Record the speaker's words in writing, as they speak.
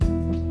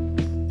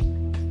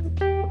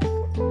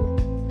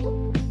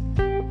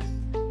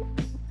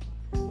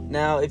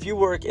Now, if you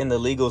work in the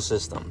legal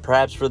system,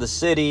 perhaps for the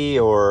city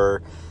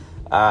or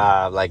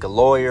like a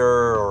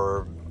lawyer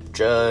or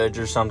judge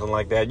or something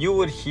like that, you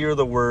would hear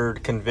the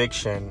word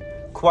conviction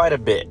quite a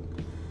bit.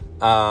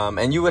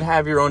 And you would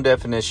have your own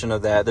definition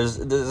of that. There's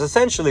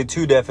essentially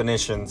two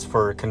definitions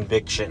for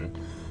conviction.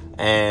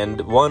 And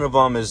one of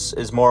them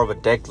is more of a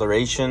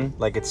declaration,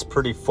 like it's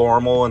pretty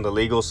formal in the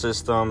legal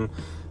system.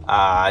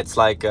 It's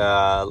like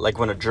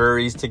when a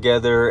jury's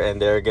together and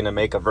they're gonna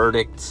make a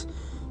verdict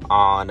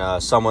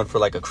on someone for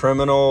like a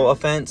criminal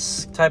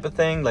offense type of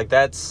thing. Like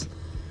that's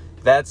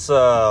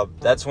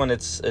when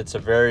it's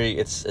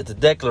a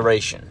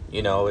declaration.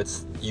 You know,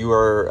 it's you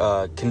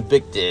are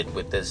convicted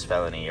with this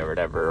felony or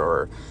whatever,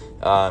 or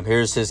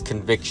here's his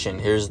conviction.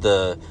 Here's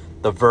the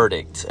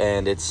verdict,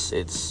 and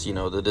it's you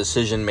know, the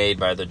decision made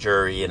by the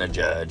jury and a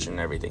judge and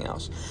everything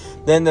else.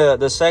 Then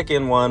the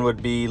second one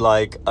would be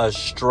like a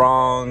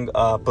strong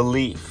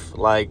belief,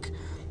 like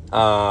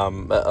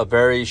a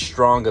very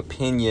strong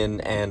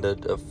opinion and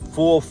a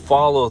full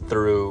follow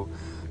through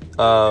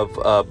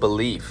of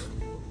belief,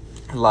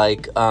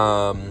 like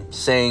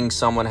saying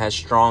someone has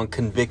strong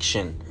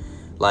conviction,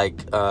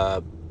 like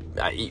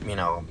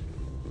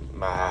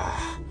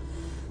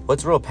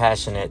what's real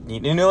passionate?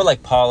 You know,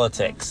 like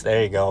politics.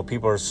 There you go.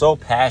 People are so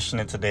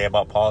passionate today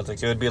about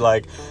politics. It would be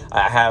like,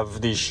 I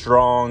have these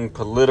strong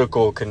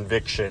political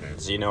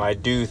convictions. You know, I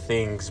do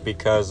things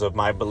because of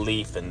my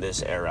belief in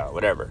this era,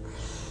 whatever.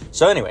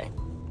 So anyway,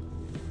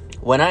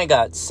 when I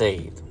got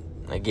saved,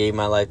 I gave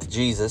my life to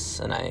Jesus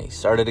and I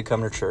started to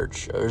come to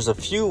church. There's a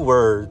few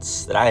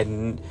words that I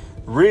had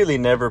really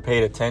never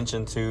paid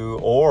attention to,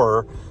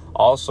 or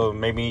also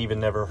maybe even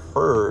never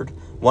heard.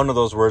 One of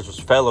those words was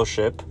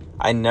fellowship.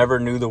 I never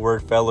knew the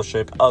word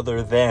fellowship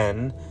other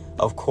than,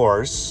 of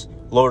course,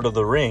 Lord of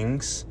the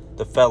Rings,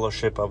 the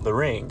Fellowship of the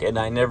Ring. And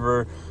I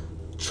never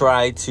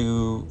tried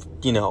to,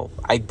 you know,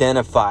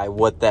 identify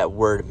what that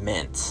word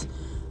meant.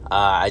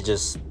 I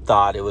just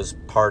thought it was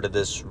part of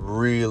this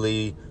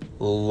really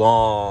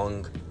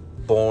long,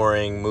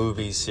 boring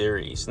movie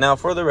series. Now,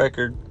 for the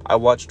record, I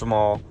watched them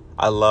all.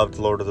 I loved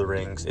Lord of the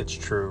Rings. It's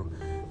true.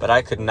 But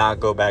I could not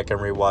go back and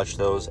rewatch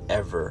those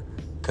ever.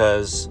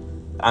 Because,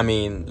 I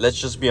mean, let's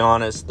just be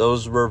honest.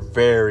 Those were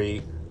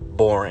very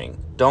boring.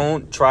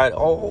 Don't try,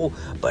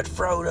 but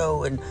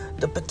Frodo and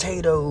the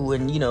potato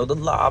and, you know, the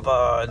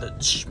lava and the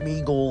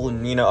Schmeagol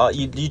and, you know,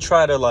 you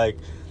try to, like,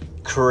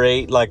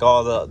 create, like,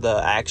 all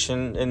the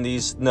action in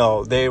these.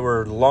 No, they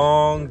were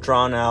long,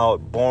 drawn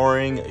out,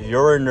 boring.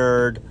 You're a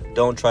nerd.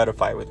 Don't try to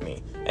fight with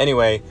me.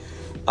 Anyway,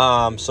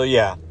 so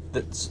yeah,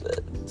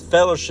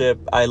 fellowship,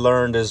 I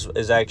learned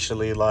is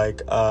actually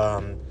like,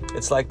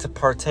 it's like to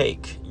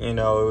partake. You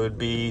know, it would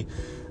be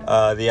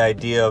the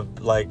idea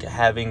of like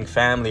having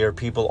family or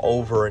people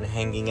over and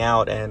hanging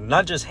out, and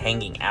not just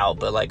hanging out,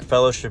 but like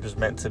fellowship is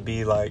meant to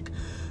be like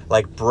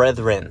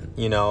brethren,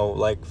 you know,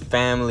 like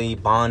family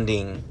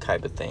bonding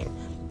type of thing.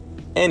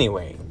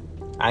 Anyway,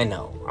 I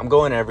know I'm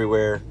going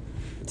everywhere.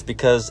 It's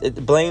because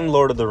blame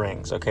Lord of the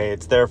Rings. Okay,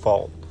 it's their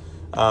fault.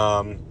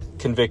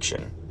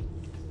 Conviction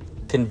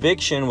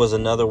was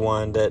another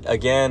one that,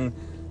 again,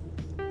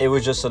 it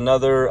was just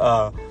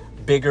another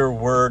bigger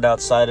word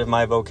outside of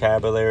my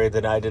vocabulary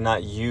that I did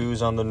not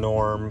use on the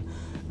norm,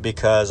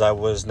 because I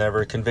was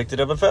never convicted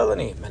of a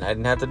felony and I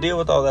didn't have to deal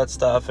with all that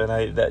stuff. And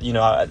I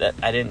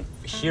didn't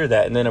hear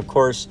that. And then, of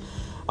course,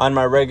 on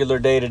my regular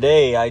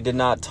day-to-day, I did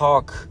not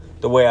talk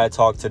the way I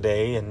talk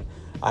today, and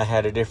I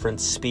had a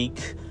different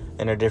speak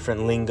and a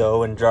different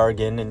lingo and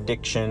jargon and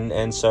diction.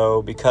 And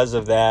so because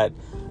of that,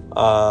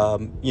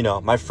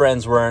 my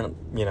friends weren't,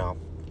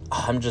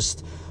 I'm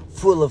just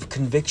full of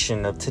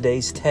conviction of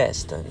today's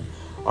test, and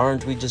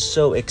aren't we just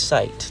so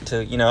excited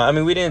to,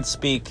 we didn't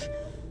speak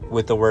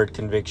with the word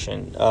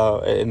conviction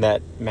in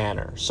that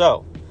manner.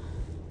 So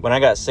when I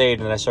got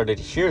saved and I started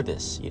to hear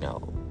this,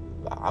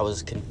 I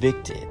was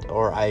convicted,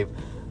 or I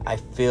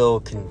feel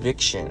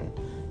conviction,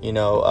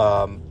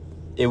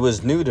 it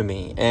was new to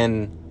me.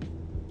 And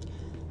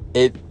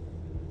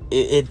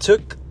it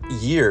took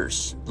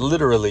years,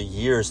 literally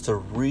years, to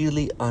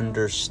really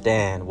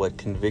understand what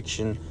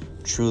conviction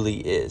truly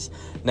is.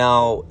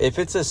 Now, if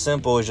it's as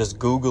simple as just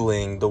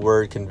Googling the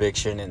word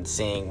conviction and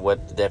seeing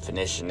what the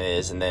definition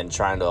is and then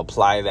trying to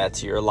apply that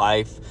to your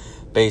life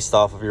based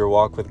off of your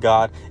walk with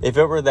God, if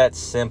it were that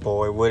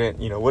simple, it wouldn't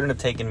have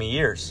taken me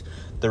years.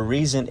 The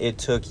reason it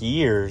took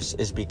years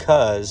is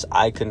because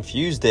I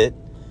confused it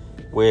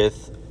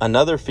with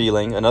another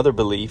feeling, another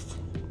belief,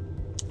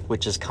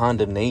 which is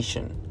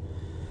condemnation.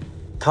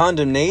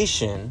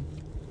 Condemnation,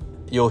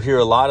 you'll hear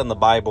a lot in the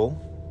Bible,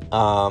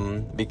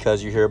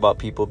 because you hear about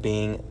people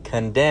being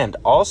condemned.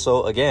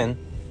 Also, again,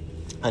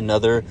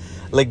 another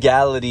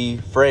legality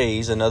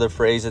phrase, another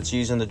phrase that's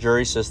used in the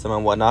jury system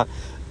and whatnot.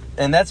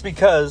 And that's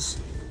because,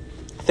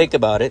 think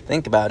about it.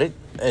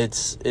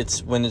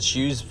 It's when it's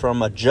used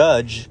from a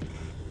judge,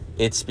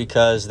 it's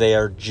because they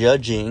are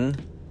judging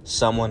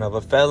someone of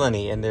a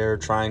felony and they're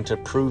trying to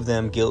prove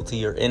them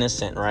guilty or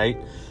innocent, right?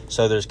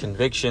 So there's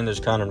conviction, there's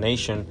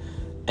condemnation.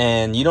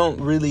 And you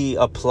don't really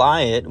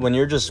apply it when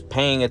you're just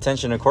paying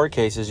attention to court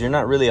cases. You're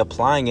not really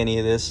applying any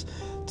of this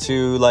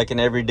to like an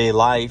everyday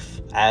life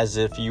as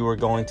if you were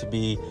going to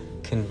be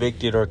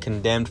convicted or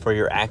condemned for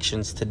your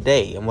actions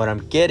today. And what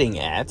I'm getting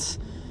at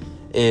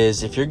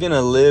is, if you're going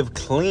to live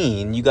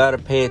clean, you got to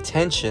pay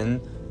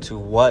attention to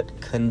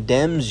what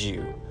condemns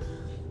you.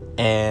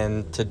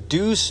 And to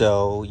do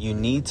so, you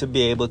need to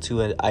be able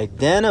to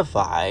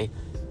identify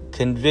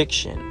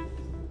conviction.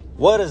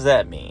 What does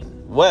that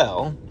mean?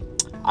 Well,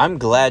 I'm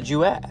glad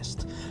you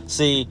asked.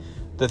 See,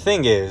 the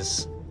thing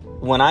is,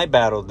 when I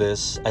battled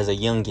this as a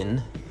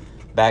youngin',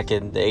 back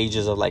in the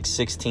ages of like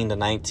 16 to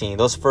 19,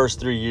 those first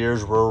 3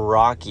 years were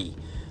rocky.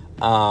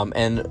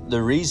 And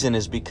the reason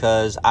is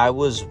because I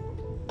was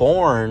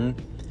born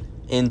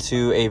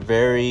into a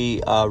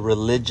very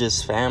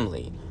religious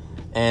family.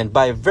 And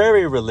by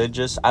very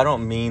religious, I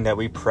don't mean that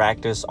we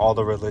practice all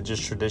the religious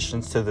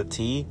traditions to the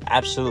T.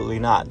 Absolutely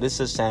not. This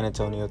is San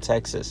Antonio,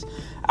 Texas.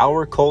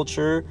 Our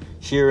culture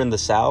here in the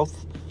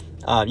South,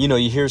 you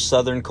hear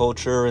Southern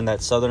culture and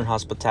that Southern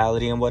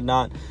hospitality and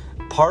whatnot.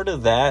 Part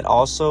of that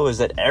also is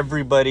that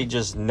everybody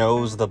just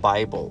knows the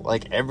Bible.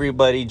 Like,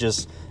 everybody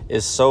just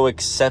is so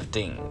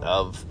accepting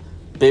of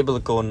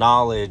biblical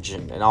knowledge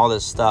and all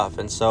this stuff.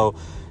 And so,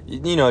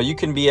 you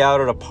can be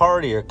out at a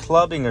party or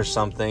clubbing or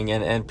something,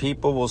 and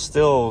people will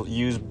still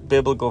use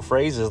biblical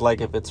phrases like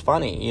if it's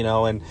funny,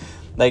 and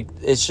like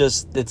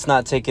it's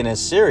not taken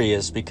as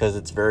serious because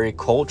it's very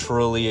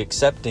culturally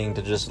accepting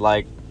to just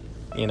like,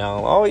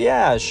 oh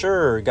yeah,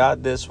 sure,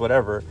 got this,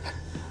 whatever.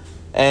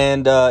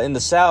 And in the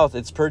South,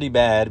 it's pretty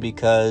bad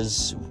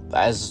because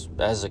as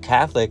a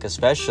Catholic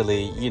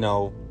especially,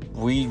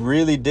 we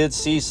really did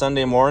see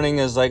Sunday morning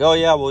as like, oh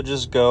yeah, we'll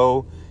just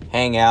go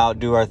hang out,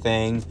 do our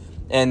thing,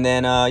 and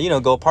then,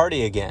 go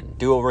party again,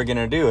 do what we're going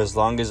to do, as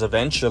long as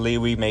eventually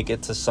we make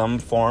it to some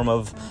form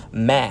of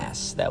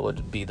mass. That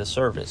would be the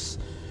service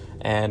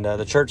and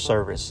the church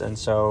service. And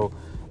so,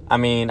 I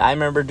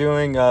remember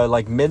doing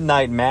like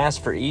midnight mass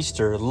for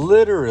Easter,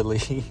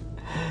 literally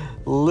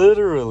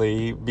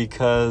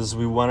because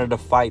we wanted to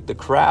fight the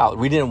crowd.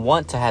 We didn't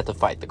want to have to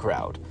fight the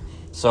crowd.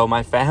 So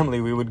my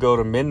family, we would go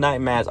to midnight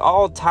mass,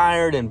 all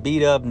tired and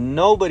beat up.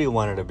 Nobody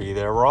wanted to be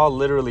there. We're all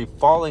literally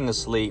falling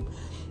asleep.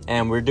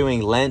 And we're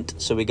doing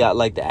Lent, so we got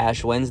like the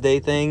Ash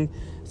Wednesday thing.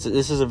 So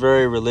this is a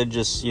very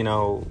religious,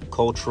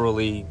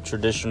 culturally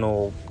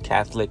traditional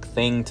Catholic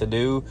thing to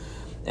do.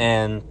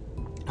 And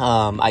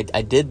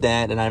I did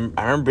that, and I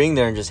remember being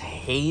there and just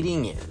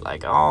hating it.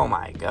 Like, oh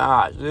my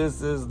gosh,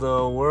 this is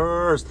the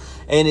worst.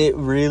 And it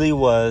really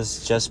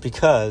was just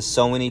because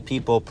so many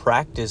people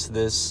practice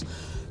this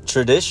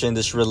tradition,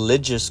 this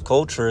religious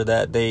culture,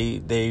 that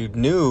they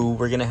knew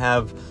we're going to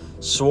have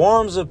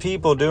swarms of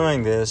people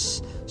doing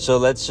this. So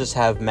let's just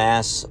have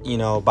mass,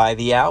 by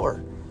the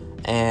hour,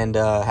 and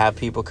have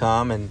people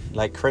come and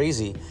like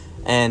crazy.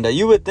 And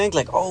you would think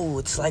like, oh,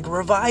 it's like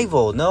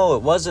revival. No,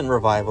 it wasn't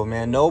revival,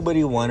 man.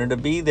 Nobody wanted to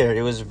be there.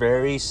 It was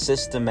very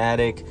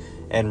systematic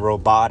and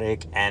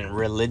robotic and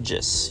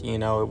religious. It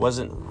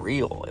wasn't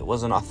real. It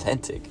wasn't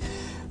authentic.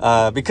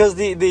 Because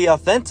the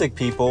authentic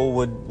people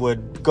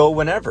would go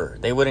whenever.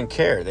 They wouldn't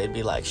care. They'd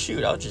be like,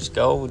 shoot, I'll just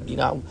go.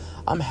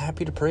 I'm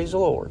happy to praise the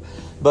Lord.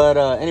 But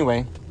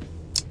anyway.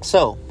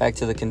 So, back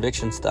to the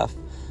conviction stuff.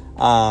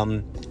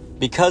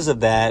 Because of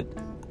that,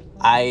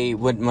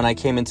 when I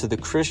came into the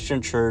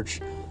Christian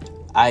church,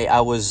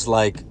 I was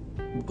like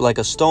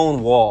a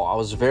stone wall. I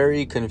was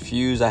very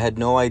confused. I had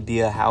no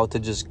idea how to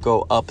just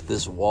go up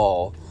this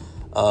wall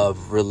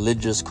of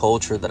religious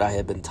culture that I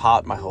had been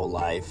taught my whole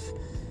life.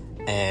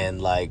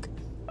 And like,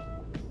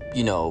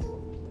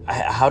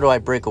 how do I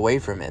break away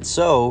from it?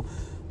 So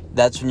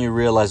that's when you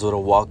realize what a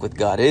walk with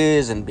God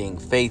is, and being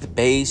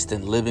faith-based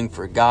and living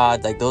for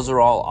God. Like, those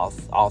are all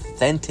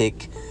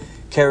authentic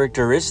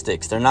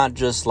characteristics. They're not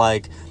just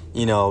like,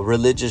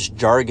 religious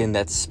jargon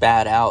that's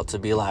spat out to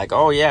be like,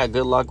 oh yeah,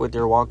 good luck with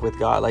your walk with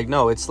God. Like,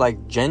 no, it's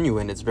like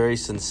genuine. It's very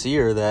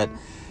sincere that,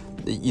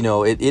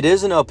 it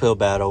is an uphill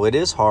battle. It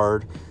is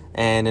hard.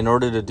 And in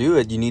order to do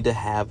it, you need to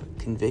have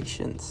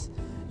convictions.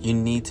 You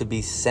need to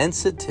be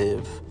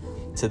sensitive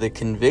to the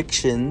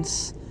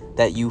convictions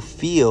that you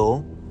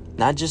feel,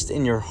 not just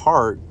in your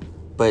heart,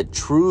 but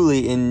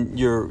truly in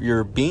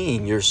your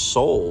being, your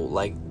soul.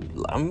 Like,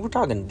 we're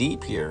talking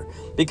deep here,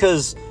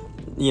 because,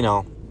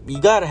 you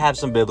got to have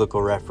some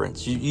biblical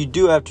reference. You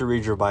do have to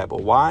read your Bible.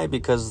 Why?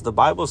 Because the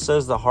Bible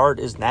says the heart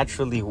is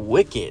naturally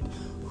wicked.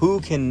 Who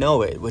can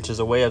know it? Which is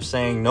a way of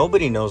saying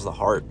nobody knows the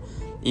heart.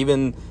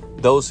 Even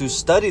those who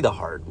study the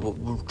heart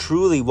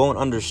truly won't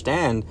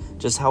understand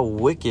just how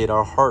wicked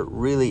our heart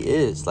really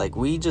is. Like,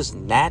 we just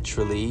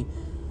naturally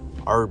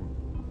are,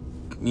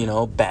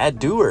 bad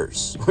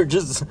doers.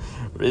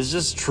 It's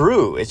just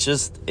true. It's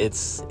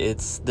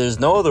there's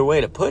no other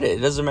way to put it.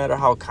 It doesn't matter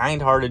how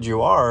kind-hearted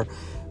you are.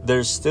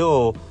 There's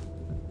still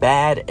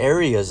bad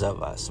areas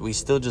of us. We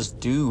still just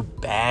do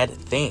bad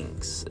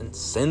things and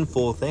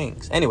sinful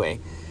things. Anyway,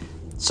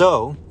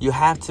 so you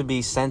have to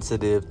be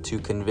sensitive to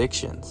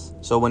convictions.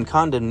 So when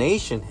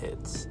condemnation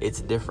hits,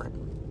 it's different.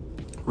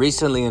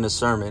 Recently in a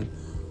sermon,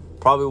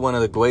 probably one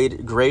of the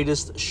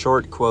greatest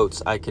short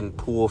quotes I can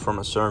pull from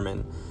a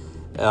sermon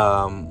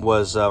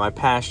was my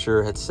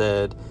pastor had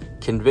said,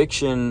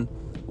 conviction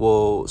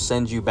will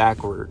send you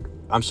backward.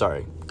 I'm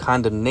sorry,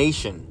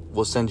 condemnation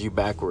will send you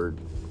backward.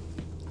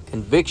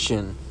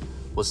 Conviction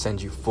will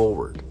send you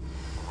forward.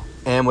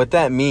 And what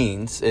that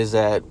means is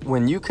that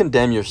when you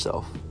condemn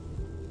yourself,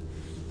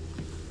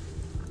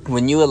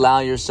 when you allow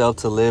yourself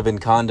to live in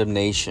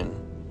condemnation,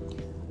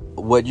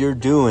 what you're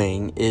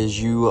doing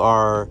is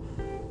you're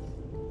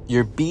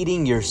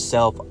beating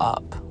yourself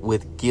up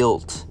with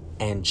guilt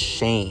and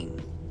shame.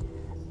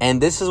 And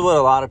this is what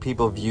a lot of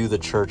people view the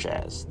church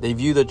as. They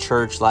view the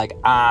church like,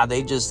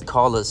 they just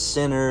call us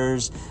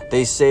sinners.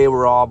 They say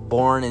we're all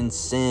born in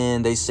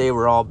sin. They say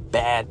we're all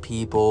bad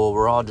people.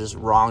 We're all just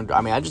wrong.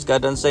 I mean, I just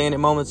got done saying it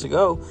moments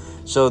ago.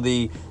 So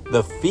the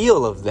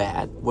feel of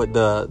that, what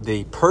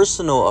the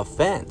personal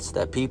offense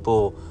that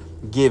people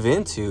give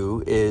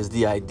into is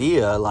the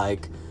idea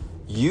like,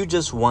 you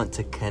just want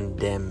to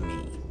condemn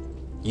me.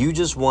 You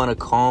just want to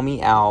call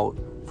me out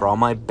for all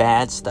my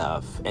bad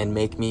stuff and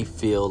make me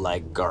feel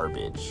like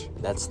garbage.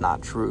 That's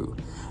not true.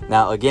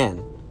 Now,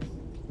 again,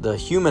 the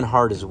human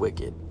heart is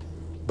wicked,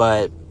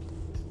 but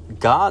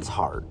God's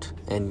heart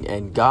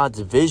and God's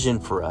vision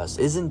for us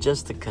isn't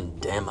just to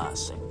condemn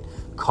us and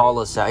call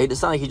us out.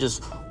 It's not like he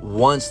just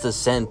wants to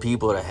send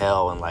people to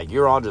hell and like,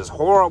 you're all just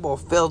horrible,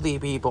 filthy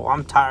people.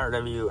 I'm tired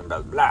of you and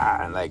blah, blah.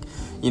 And like,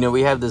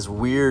 we have this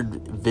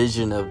weird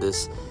vision of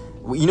this.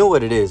 You know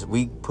what it is?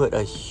 We put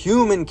a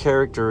human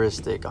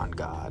characteristic on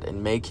God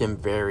and make him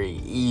very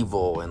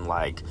evil and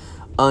like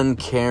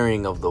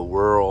uncaring of the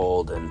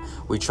world, and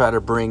we try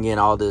to bring in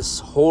all this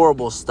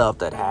horrible stuff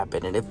that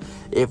happened. And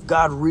if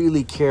God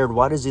really cared,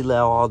 why does he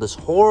allow all this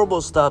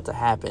horrible stuff to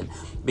happen?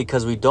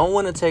 Because we don't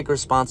want to take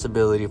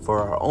responsibility for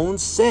our own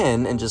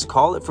sin and just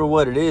call it for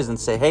what it is and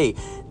say, hey,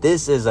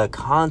 this is a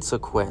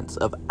consequence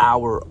of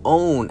our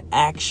own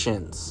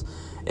actions.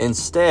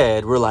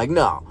 Instead, we're like,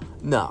 no,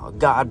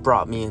 God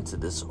brought me into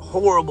this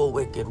horrible,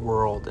 wicked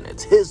world and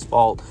it's his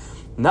fault.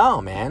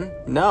 No, man.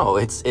 No,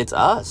 it's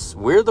us.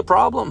 We're the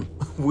problem.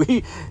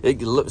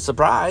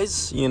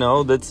 Surprise,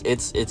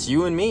 it's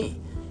you and me.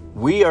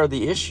 We are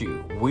the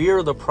issue. We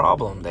are the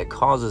problem that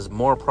causes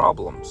more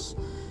problems.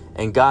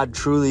 And God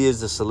truly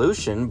is the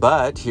solution,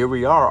 but here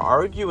we are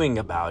arguing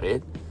about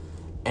it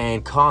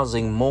and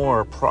causing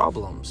more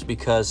problems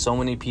because so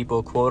many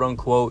people, quote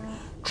unquote,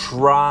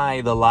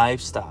 try the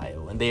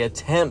lifestyle and they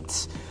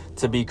attempt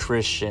to be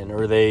Christian,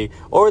 or they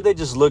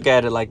just look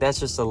at it like that's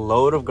just a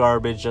load of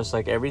garbage, just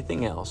like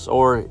everything else.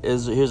 Or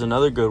here's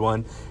another good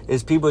one,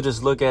 is people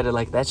just look at it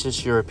like that's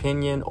just your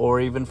opinion, or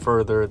even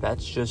further,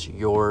 that's just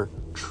your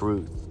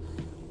truth.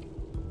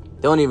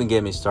 Don't even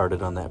get me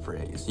started on that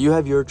phrase. You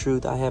have your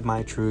truth, I have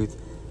my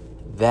truth.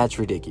 That's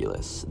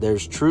ridiculous.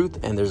 There's truth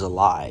and there's a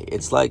lie.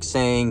 It's like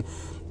saying,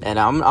 and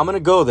I'm gonna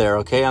go there,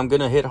 okay? I'm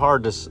gonna hit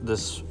hard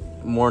this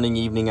morning,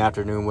 evening,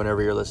 afternoon,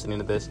 whenever you're listening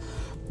to this.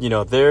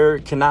 There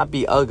cannot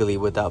be ugly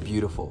without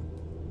beautiful.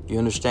 You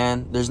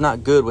understand? There's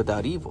not good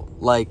without evil.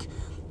 Like,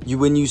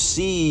 when you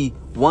see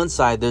one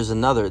side, there's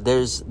another.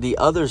 There's the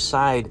other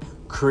side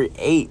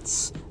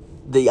creates.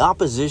 The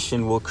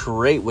opposition will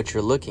create what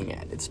you're looking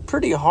at. It's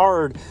pretty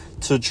hard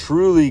to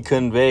truly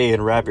convey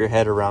and wrap your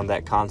head around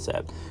that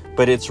concept.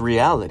 But it's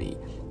reality.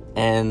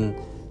 And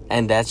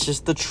that's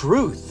just the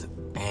truth.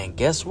 And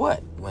guess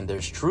what? When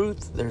there's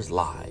truth, there's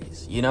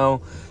lies.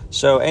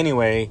 So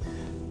anyway,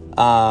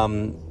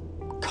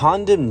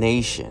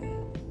 condemnation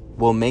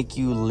will make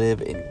you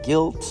live in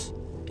guilt,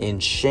 in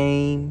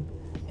shame,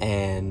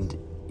 and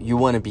you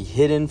want to be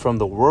hidden from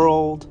the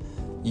world.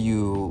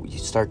 You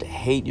start to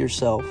hate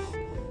yourself.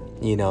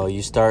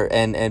 You start,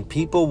 and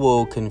people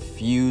will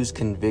confuse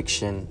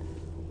conviction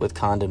with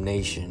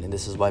condemnation. And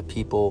this is why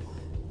people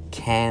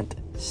can't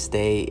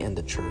stay in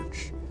the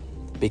church,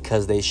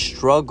 because they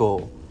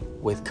struggle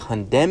with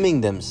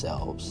condemning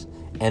themselves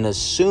and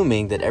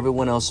assuming that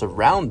everyone else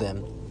around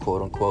them,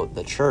 quote unquote,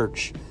 the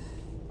church,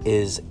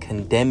 is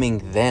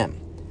condemning them,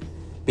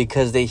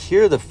 because they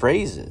hear the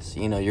phrases,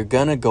 you're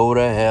gonna go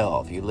to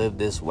hell if you live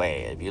this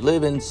way, if you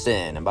live in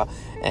sin,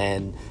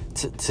 and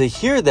to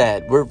hear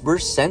that, we're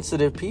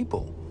sensitive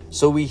people,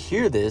 so we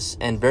hear this,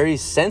 and very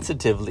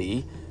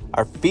sensitively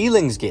our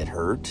feelings get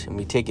hurt, and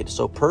we take it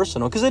so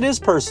personal, because it is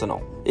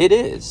personal.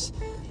 It's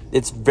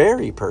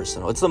very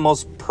personal. It's the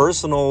most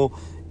personal,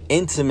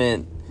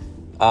 intimate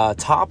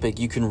topic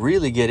you can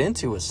really get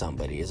into with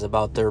somebody, is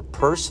about their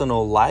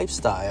personal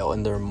lifestyle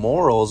and their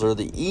morals, or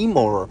the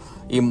immorals,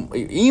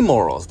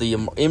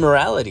 the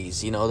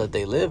immoralities, that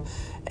they live,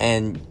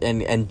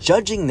 and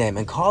judging them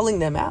and calling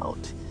them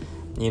out.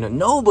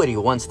 Nobody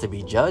wants to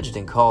be judged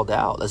and called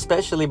out,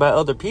 especially by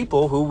other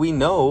people who we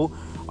know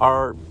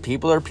are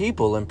people,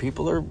 and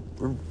people are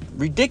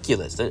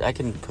ridiculous. I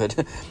can put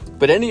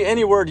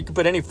any word, you can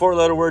put any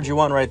 4-letter words you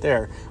want right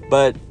there,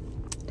 but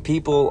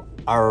people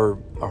are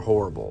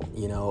horrible,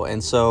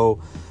 and so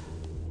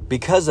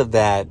because of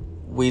that,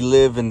 we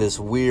live in this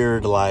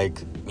weird,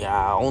 like,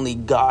 only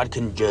God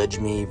can judge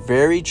me.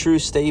 Very true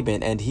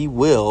statement, and he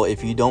will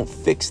if you don't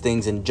fix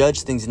things and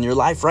judge things in your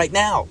life right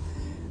now.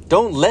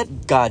 Don't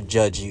let God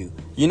judge you.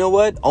 You know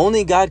what?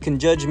 Only God can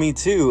judge me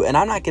too, and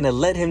I'm not going to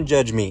let him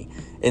judge me.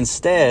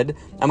 Instead,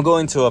 I'm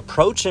going to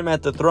approach him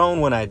at the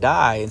throne when I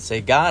die and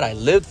say, God, I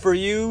lived for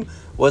you.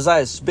 Was I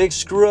a big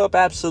screw up?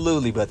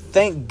 Absolutely. But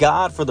thank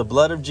God for the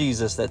blood of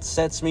Jesus that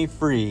sets me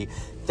free.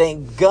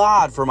 Thank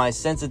God for my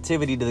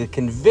sensitivity to the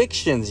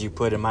convictions you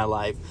put in my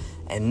life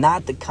and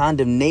not the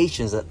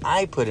condemnations that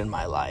I put in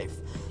my life.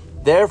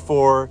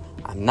 Therefore,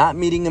 I'm not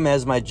meeting him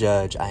as my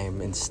judge. I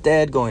am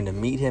instead going to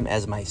meet him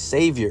as my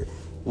savior.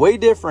 Way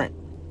different.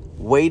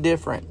 Way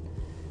different.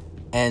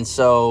 And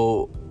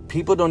so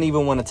people don't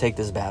even want to take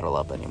this battle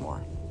up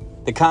anymore.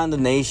 The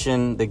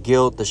condemnation, the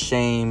guilt, the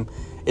shame,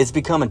 it's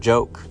become a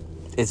joke.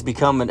 It's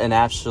become an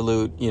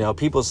absolute,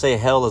 people say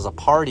hell is a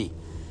party.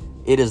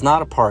 It is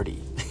not a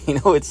party.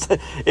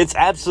 It's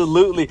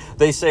absolutely,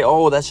 they say,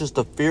 oh, that's just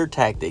a fear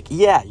tactic.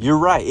 Yeah, you're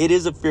right. It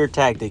is a fear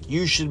tactic.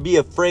 You should be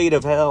afraid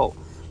of hell.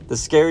 The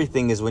scary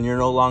thing is when you're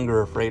no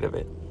longer afraid of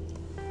it.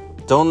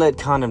 Don't let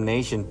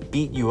condemnation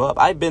beat you up.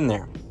 I've been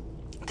there.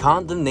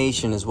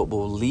 Condemnation is what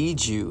will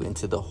lead you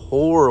into the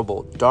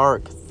horrible,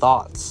 dark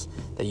thoughts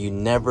that you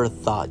never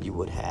thought you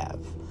would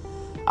have.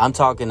 I'm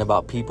talking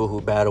about people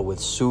who battle with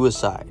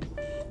suicide,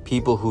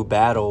 people who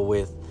battle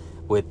with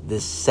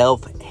this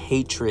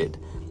self-hatred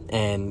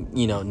and,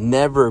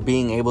 never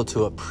being able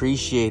to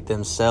appreciate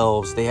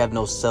themselves. They have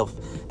no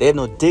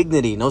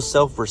dignity, no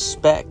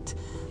self-respect.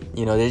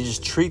 They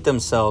just treat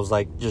themselves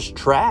like just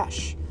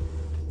trash.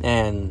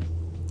 And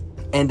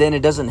then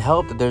it doesn't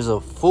help that there's a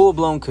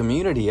full-blown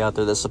community out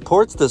there that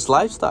supports this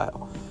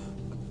lifestyle.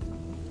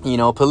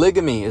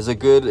 Polygamy is a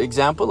good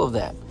example of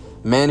that.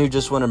 Men who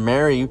just want to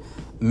marry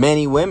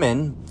many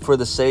women for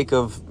the sake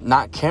of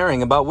not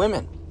caring about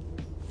women.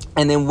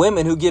 And then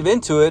women who give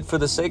into it for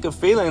the sake of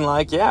feeling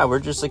like, yeah, we're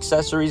just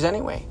accessories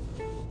anyway.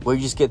 We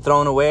just get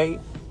thrown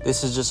away.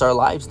 This is just our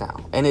lives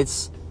now. And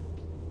it's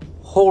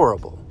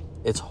horrible.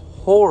 It's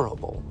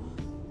horrible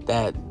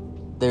that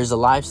there's a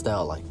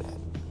lifestyle like that.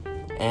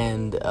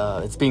 And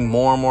it's being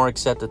more and more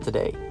accepted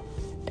today.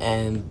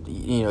 And,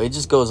 it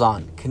just goes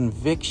on.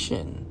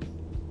 Conviction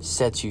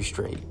sets you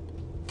straight.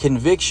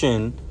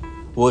 Conviction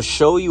will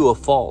show you a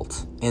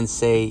fault and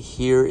say,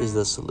 here is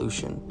the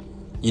solution.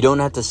 You don't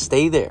have to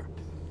stay there.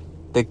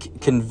 The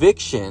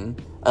conviction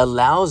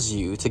allows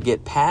you to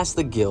get past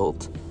the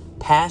guilt,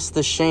 past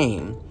the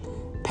shame,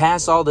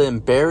 past all the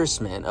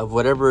embarrassment of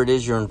whatever it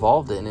is you're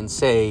involved in and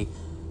say,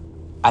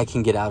 I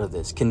can get out of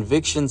this.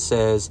 Conviction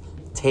says,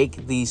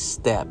 take these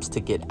steps to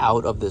get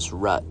out of this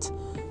rut.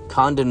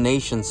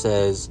 Condemnation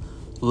says,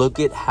 look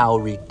at how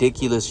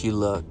ridiculous you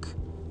look,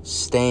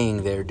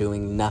 staying there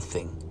doing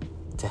nothing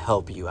to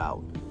help you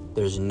out.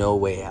 There's no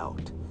way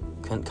out.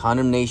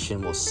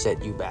 Condemnation will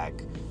set you back.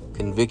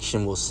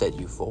 Conviction will set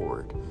you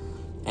forward.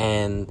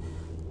 And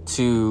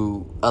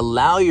to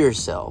allow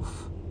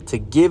yourself to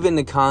give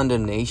into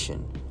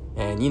condemnation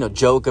and,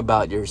 joke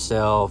about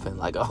yourself and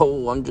like,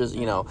 oh, I'm just,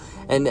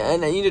 and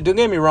don't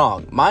get me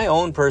wrong. My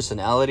own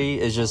personality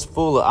is just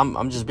full of,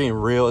 I'm just being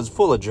real. It's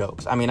full of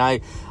jokes. I mean,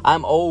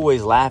 I'm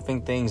always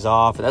laughing things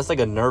off. That's like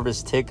a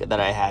nervous tick that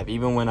I have,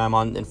 even when I'm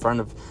in front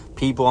of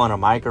people on a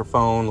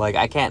microphone. Like,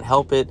 I can't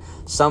help it.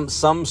 Some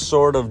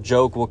sort of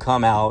joke will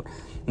come out.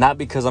 Not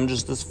because I'm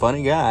just this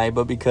funny guy,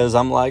 but because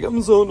I'm like,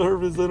 I'm so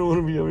nervous. I don't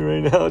want to be on me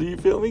right now. Do you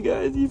feel me,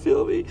 guys? Do you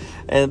feel me?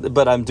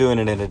 But I'm doing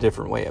it in a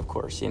different way, of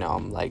course.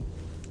 I'm like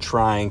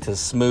trying to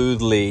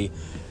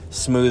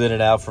smoothen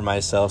it out for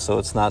myself so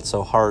it's not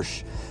so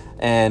harsh.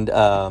 And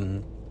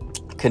again,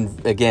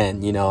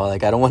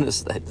 like I don't want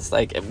to. It's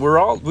like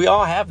we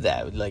all have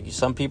that. Like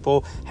some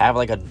people have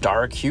like a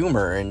dark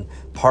humor, and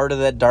part of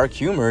that dark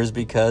humor is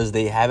because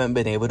they haven't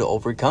been able to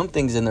overcome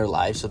things in their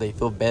life, so they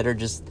feel better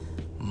just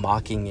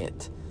mocking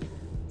it.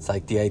 It's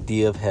like the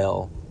idea of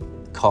hell,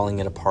 calling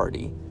it a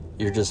party.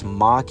 You're just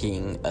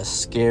mocking a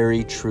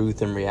scary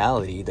truth and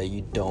reality that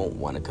you don't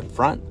want to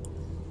confront.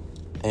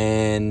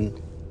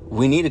 And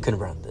we need to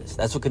confront this.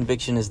 That's what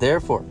conviction is there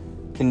for.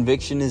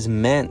 Conviction is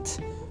meant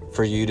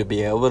for you to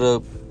be able to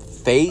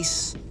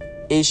face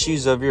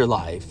issues of your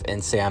life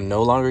and say, I'm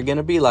no longer going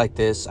to be like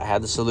this. I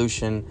have the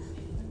solution.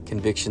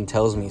 Conviction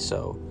tells me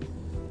so.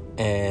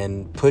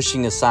 And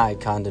pushing aside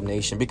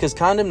condemnation, because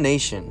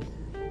condemnation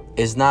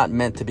is not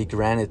meant to be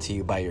granted to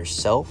you by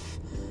yourself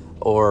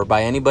or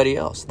by anybody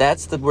else.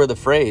 That's where the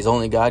phrase,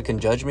 only God can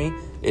judge me,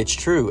 it's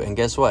true. And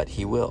guess what?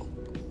 He will.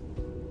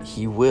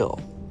 He will,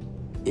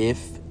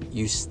 if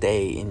you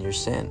stay in your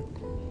sin.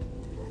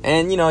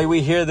 And,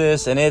 we hear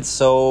this and it's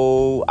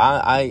so,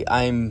 I've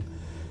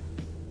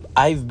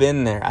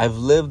been there. I've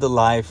lived a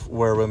life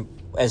where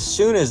as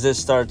soon as this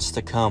starts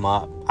to come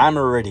up, I'm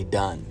already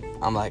done.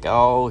 I'm like,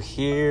 oh,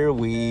 here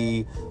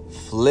we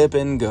flip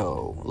and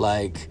go.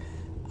 Like,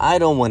 I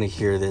don't want to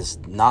hear this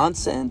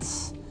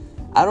nonsense.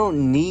 I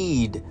don't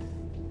need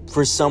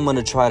for someone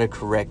to try to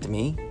correct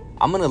me.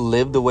 I'm going to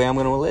live the way I'm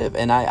going to live.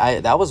 And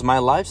I that was my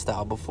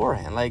lifestyle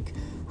beforehand. Like,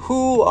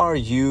 who are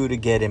you to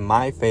get in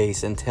my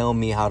face and tell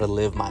me how to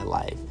live my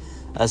life?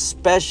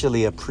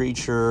 Especially a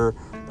preacher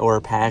or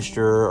a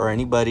pastor or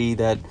anybody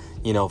that,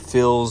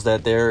 feels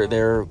that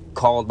they're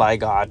called by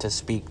God to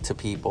speak to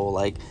people.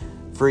 Like,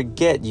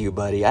 forget you,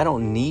 buddy. I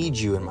don't need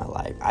you in my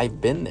life.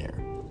 I've been there.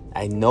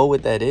 I know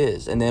what that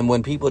is. And then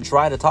when people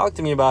try to talk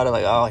to me about it,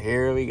 like, oh,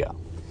 here we go.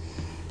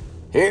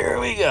 Here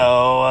we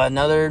go.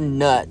 Another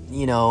nut,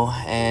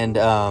 and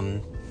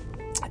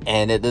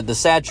the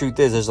sad truth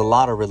is there's a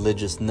lot of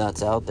religious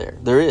nuts out there.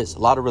 There is a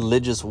lot of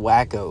religious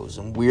wackos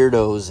and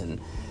weirdos, and,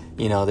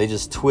 they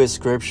just twist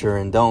scripture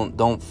and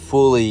don't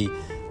fully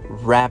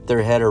wrap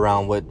their head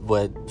around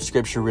what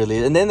scripture really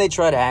is. And then they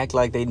try to act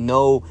like they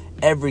know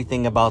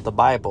everything about the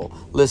Bible.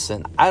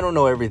 Listen, I don't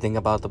know everything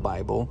about the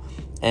Bible.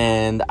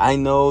 And I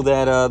know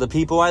that the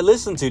people I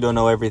listen to don't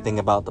know everything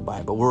about the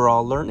Bible. We're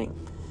all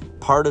learning.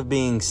 Part of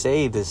being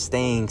saved is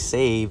staying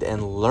saved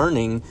and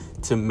learning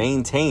to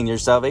maintain your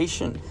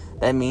salvation.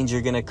 That means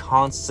you're going to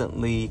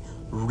constantly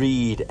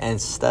read and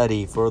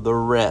study for the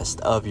rest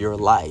of your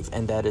life.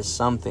 And that is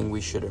something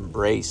we should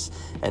embrace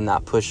and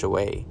not push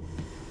away.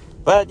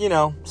 But,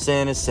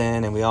 sin is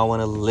sin, and we all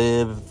want to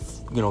live,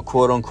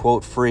 quote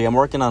unquote free. I'm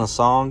working on a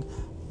song.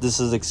 This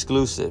is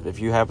exclusive. If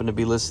you happen to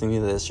be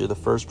listening to this, you're the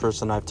first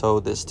person I've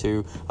told this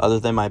to, other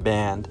than my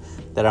band,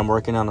 that I'm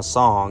working on a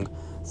song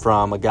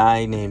from a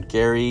guy named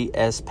Gary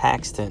S.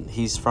 Paxton.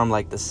 He's from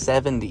like the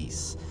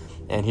 70s,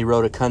 and he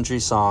wrote a country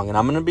song. And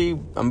I'm gonna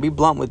be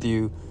blunt with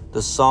you.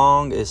 The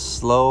song is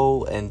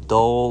slow and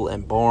dull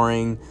and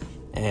boring,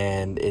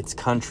 and it's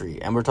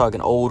country, and we're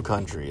talking old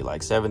country,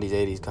 like 70s,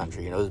 80s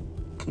country.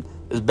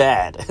 It's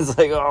bad. It's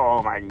like,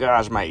 oh my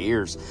gosh, my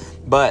ears.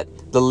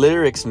 But the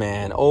lyrics,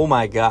 man, oh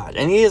my God.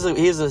 And he has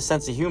a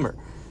sense of humor,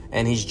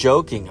 and he's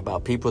joking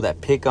about people that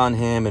pick on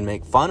him and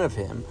make fun of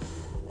him.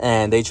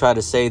 And they try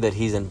to say that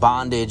he's in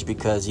bondage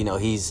because,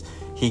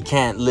 he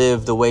can't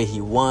live the way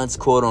he wants,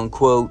 quote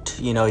unquote.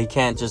 He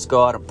can't just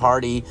go out and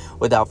party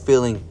without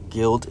feeling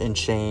guilt and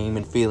shame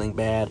and feeling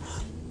bad.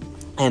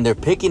 And they're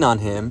picking on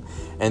him,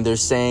 and they're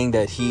saying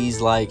that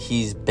he's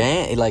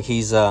banned, like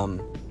he's,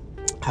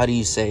 how do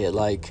you say it?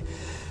 Like,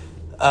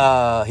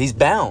 he's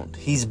bound.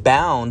 He's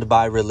bound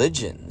by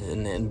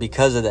religion. And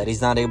because of that,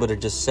 he's not able to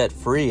just set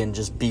free and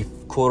just be,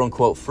 quote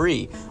unquote,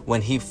 free.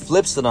 When he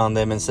flips it on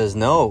them and says,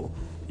 no,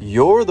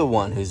 you're the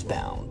one who's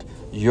bound.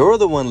 You're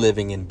the one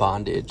living in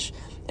bondage.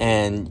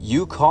 And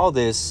you call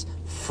this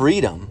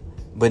freedom,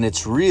 but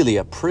it's really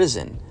a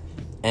prison.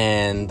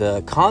 And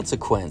the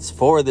consequence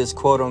for this,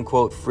 quote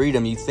unquote,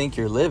 freedom you think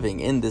you're living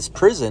in this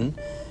prison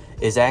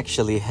is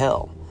actually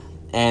hell.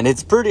 And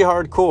it's pretty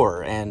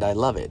hardcore, and I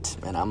love it.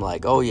 And I'm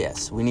like, oh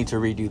yes, we need to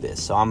redo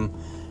this. So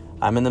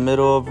I'm in the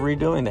middle of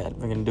redoing that.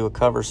 We're gonna do a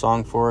cover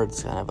song for it.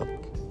 It's kind of a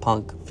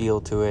punk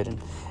feel to it. And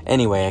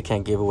anyway, I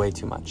can't give away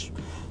too much.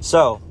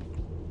 So,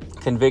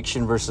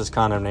 conviction versus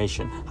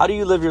condemnation. How do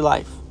you live your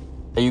life?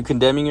 Are you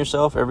condemning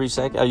yourself every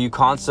second? Are you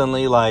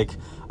constantly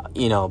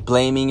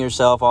blaming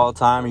yourself all the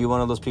time? Are you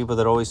one of those people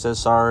that always says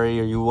sorry?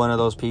 Are you one of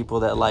those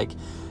people that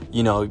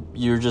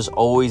you're just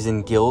always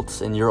in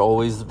guilt and you're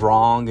always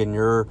wrong and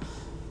you're,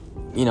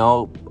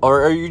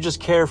 or are you just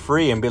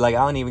carefree and be like, I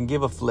don't even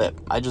give a flip.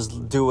 I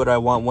just do what I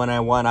want when I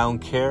want. I don't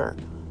care.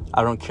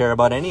 I don't care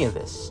about any of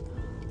this.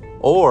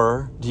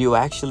 Or do you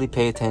actually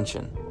pay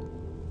attention?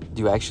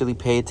 Do you actually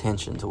pay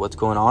attention to what's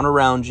going on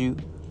around you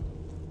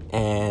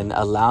and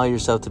allow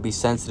yourself to be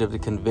sensitive to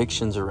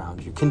convictions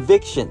around you?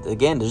 Conviction,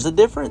 again, there's a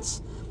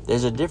difference.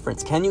 There's a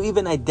difference. Can you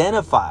even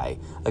identify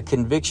a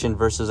conviction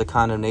versus a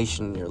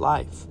condemnation in your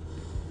life?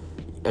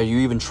 Are you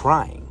even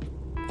trying?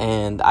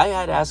 And I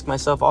had to ask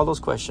myself all those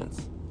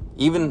questions.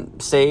 Even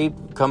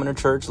saved, coming to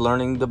church,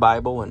 learning the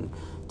Bible and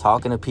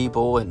talking to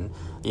people and,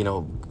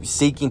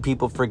 seeking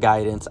people for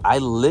guidance. I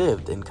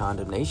lived in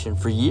condemnation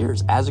for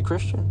years as a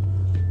Christian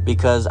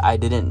because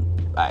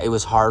it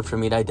was hard for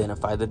me to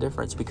identify the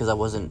difference because I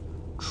wasn't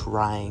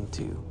trying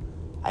to.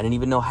 I didn't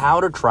even know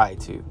how to try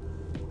to.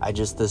 I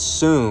just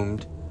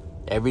assumed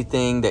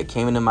everything that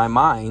came into my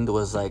mind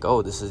was like,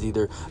 oh, this is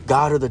either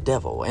God or the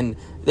devil. And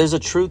there's a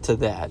truth to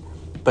that.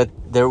 But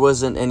there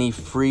wasn't any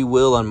free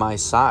will on my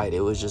side.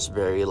 It was just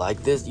very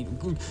like this.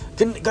 I'm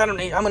going to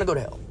go to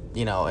hell.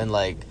 And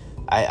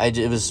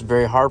it was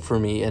very hard for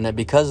me. And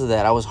because of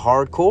that, I was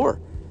hardcore.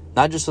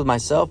 Not just with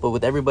myself, but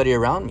with everybody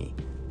around me.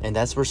 And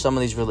that's where some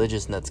of these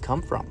religious nuts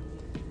come from.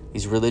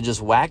 These religious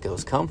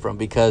wackos come from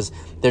because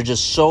they're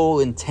just so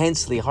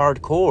intensely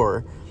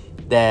hardcore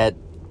that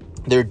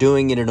they're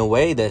doing it in a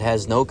way that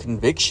has no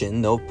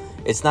conviction. No,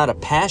 it's not a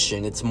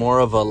passion. It's more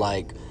of a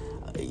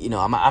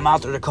I'm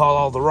out there to call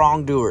all the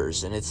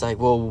wrongdoers. And it's like,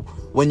 well,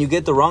 when you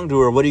get the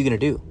wrongdoer, what are you going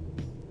to do?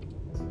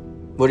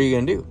 What are you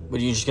going to do? Are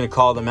you just going to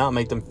call them out and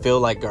make them feel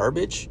like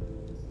garbage?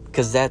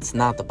 Because that's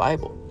not the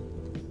Bible.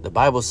 The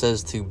Bible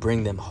says to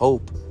bring them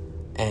hope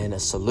and a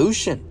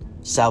solution,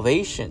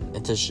 salvation,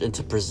 and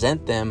to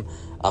present them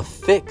a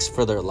fix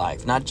for their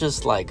life. Not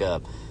just like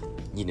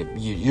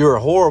you're a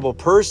horrible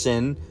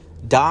person,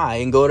 die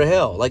and go to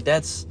hell. Like,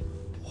 that's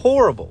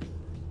horrible.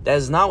 That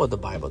is not what the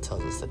Bible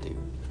tells us to do.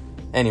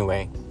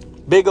 Anyway,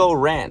 big old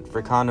rant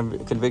for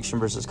conviction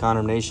versus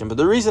condemnation. But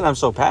the reason I'm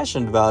so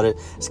passionate about it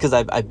is because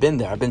I've been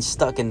there. I've been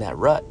stuck in that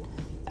rut.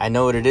 I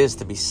know what it is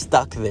to be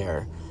stuck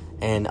there.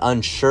 and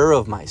unsure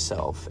of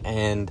myself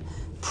and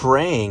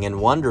praying and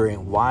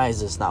wondering, why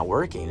is this not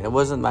working? And it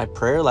wasn't my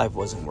prayer life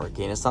wasn't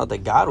working. It's not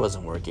that God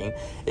wasn't working.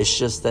 It's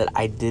just that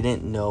I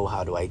didn't know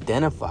how to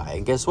identify.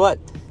 And guess what?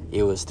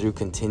 It was through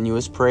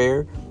continuous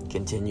prayer,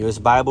 continuous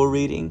Bible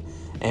reading,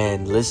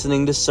 and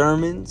listening to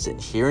sermons and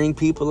hearing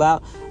people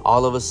out.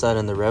 All of a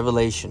sudden, the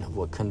revelation of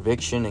what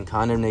conviction and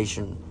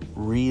condemnation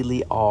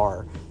really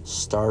are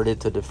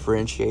started to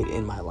differentiate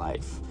in my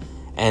life.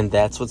 And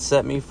that's what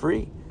set me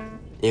free.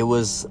 It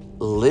was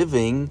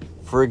living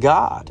for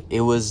God.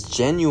 It was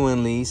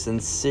genuinely,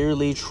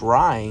 sincerely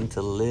trying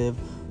to live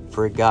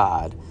for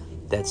God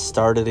that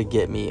started to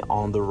get me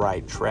on the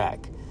right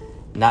track.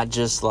 Not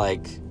just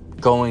like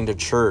going to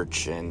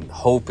church and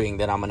hoping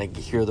that I'm going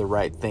to hear the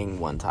right thing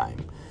one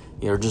time.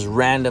 Just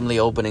randomly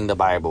opening the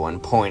Bible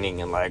and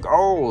pointing and like,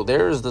 oh,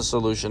 there's the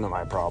solution to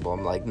my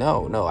problem. Like,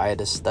 no, I had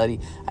to study.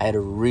 I had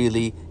to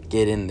really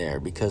get in there,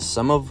 because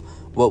some of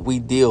what we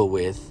deal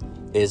with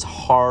is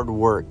hard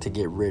work to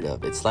get rid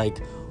of. It's like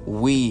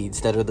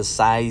weeds that are the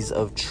size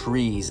of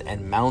trees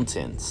and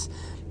mountains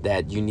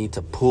that you need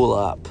to pull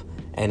up,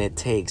 and it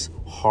takes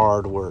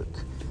hard work.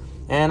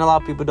 And a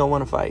lot of people don't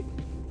want to fight.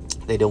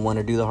 They don't want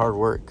to do the hard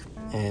work.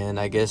 And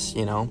I guess,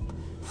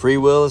 free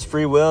will is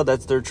free will.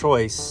 That's their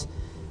choice.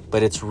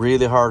 But it's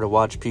really hard to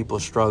watch people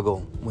struggle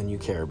when you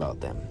care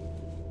about them.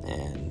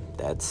 And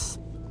that's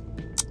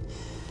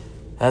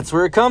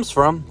where it comes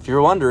from. If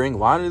you're wondering,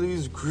 why do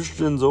these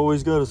Christians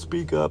always got to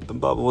speak up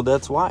and blah, blah, well,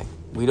 that's why.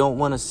 We don't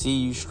want to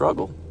see you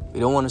struggle. We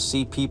don't want to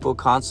see people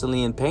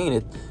constantly in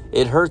pain.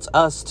 It hurts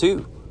us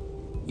too.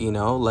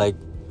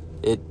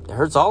 It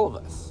hurts all of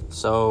us.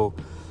 So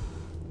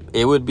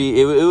it wouldn't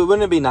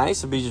it be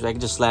nice if I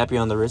could just slap you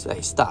on the wrist?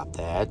 Hey, stop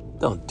that.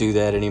 Don't do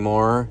that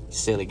anymore, you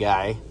silly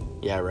guy.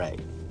 Yeah, right.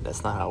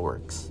 That's not how it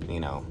works,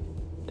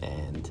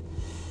 And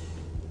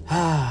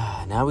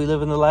now we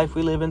live in the life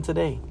we live in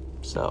today.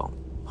 So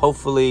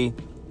hopefully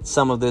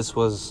some of this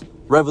was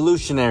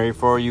revolutionary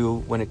for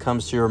you when it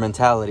comes to your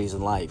mentalities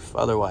in life.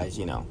 Otherwise,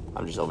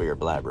 I'm just over here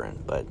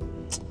blabbering. But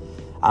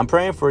I'm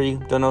praying for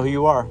you. Don't know who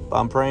you are, but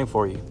I'm praying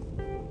for you.